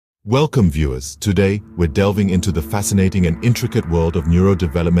Welcome viewers, today we're delving into the fascinating and intricate world of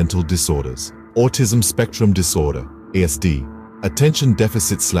neurodevelopmental disorders, autism spectrum disorder, ASD, attention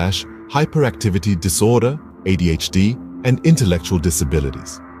deficit/hyperactivity disorder, ADHD, and intellectual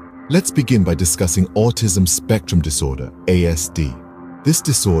disabilities. Let's begin by discussing autism spectrum disorder, ASD. This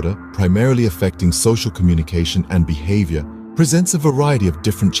disorder, primarily affecting social communication and behavior, presents a variety of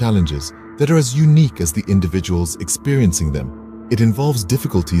different challenges that are as unique as the individuals experiencing them. It involves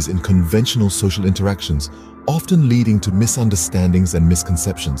difficulties in conventional social interactions, often leading to misunderstandings and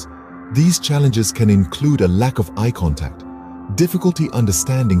misconceptions. These challenges can include a lack of eye contact, difficulty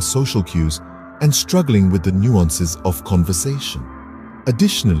understanding social cues, and struggling with the nuances of conversation.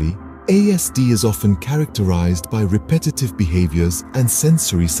 Additionally, ASD is often characterized by repetitive behaviors and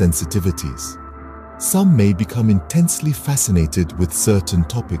sensory sensitivities. Some may become intensely fascinated with certain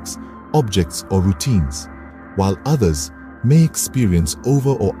topics, objects, or routines, while others may experience over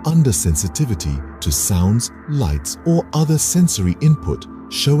or under sensitivity to sounds, lights, or other sensory input,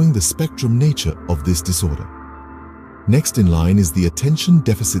 showing the spectrum nature of this disorder. Next in line is the attention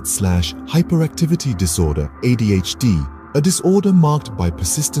deficit/hyperactivity disorder, ADHD, a disorder marked by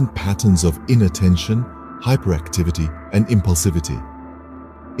persistent patterns of inattention, hyperactivity, and impulsivity.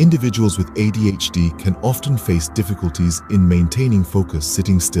 Individuals with ADHD can often face difficulties in maintaining focus,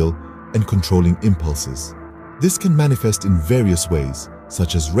 sitting still, and controlling impulses. This can manifest in various ways,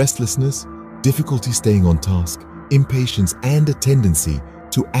 such as restlessness, difficulty staying on task, impatience, and a tendency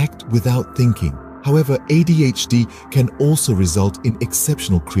to act without thinking. However, ADHD can also result in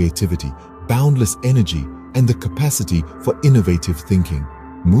exceptional creativity, boundless energy, and the capacity for innovative thinking.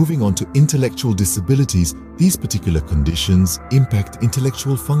 Moving on to intellectual disabilities, these particular conditions impact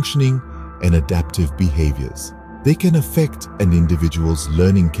intellectual functioning and adaptive behaviors. They can affect an individual's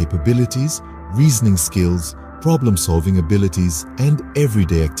learning capabilities, reasoning skills, problem-solving abilities, and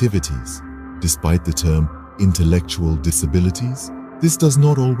everyday activities. Despite the term intellectual disabilities, this does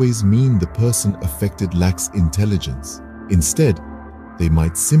not always mean the person affected lacks intelligence. Instead, they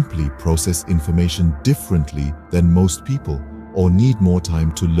might simply process information differently than most people or need more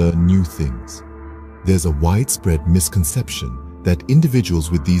time to learn new things. There's a widespread misconception that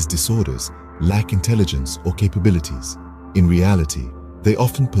individuals with these disorders lack intelligence or capabilities. In reality, they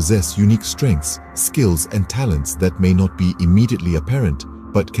often possess unique strengths, skills, and talents that may not be immediately apparent,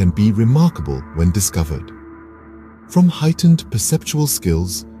 but can be remarkable when discovered. From heightened perceptual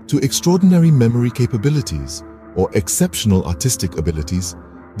skills to extraordinary memory capabilities or exceptional artistic abilities,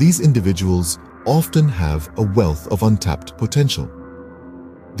 these individuals often have a wealth of untapped potential.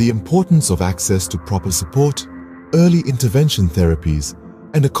 The importance of access to proper support, early intervention therapies,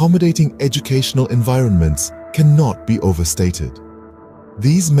 and accommodating educational environments cannot be overstated.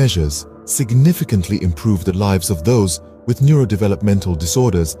 These measures significantly improve the lives of those with neurodevelopmental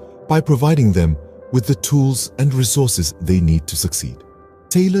disorders by providing them with the tools and resources they need to succeed.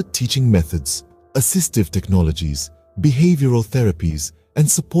 Tailored teaching methods, assistive technologies, behavioral therapies,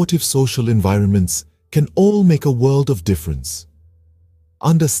 and supportive social environments can all make a world of difference.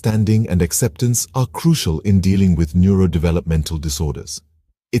 Understanding and acceptance are crucial in dealing with neurodevelopmental disorders.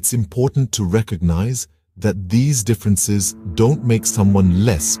 It's important to recognize that these differences don't make someone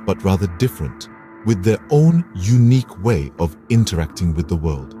less but rather different, with their own unique way of interacting with the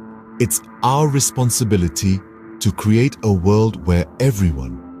world. It's our responsibility to create a world where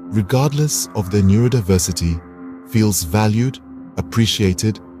everyone, regardless of their neurodiversity, feels valued,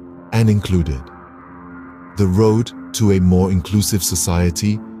 appreciated, and included. The road to a more inclusive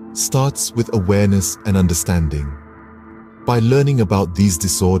society starts with awareness and understanding. By learning about these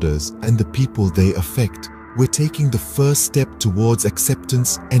disorders and the people they affect, we're taking the first step towards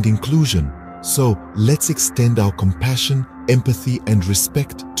acceptance and inclusion. So let's extend our compassion, empathy, and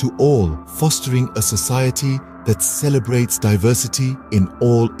respect to all, fostering a society that celebrates diversity in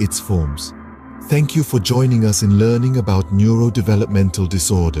all its forms. Thank you for joining us in learning about neurodevelopmental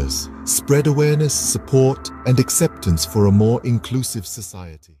disorders. Spread awareness, support, and acceptance for a more inclusive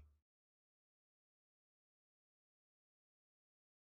society.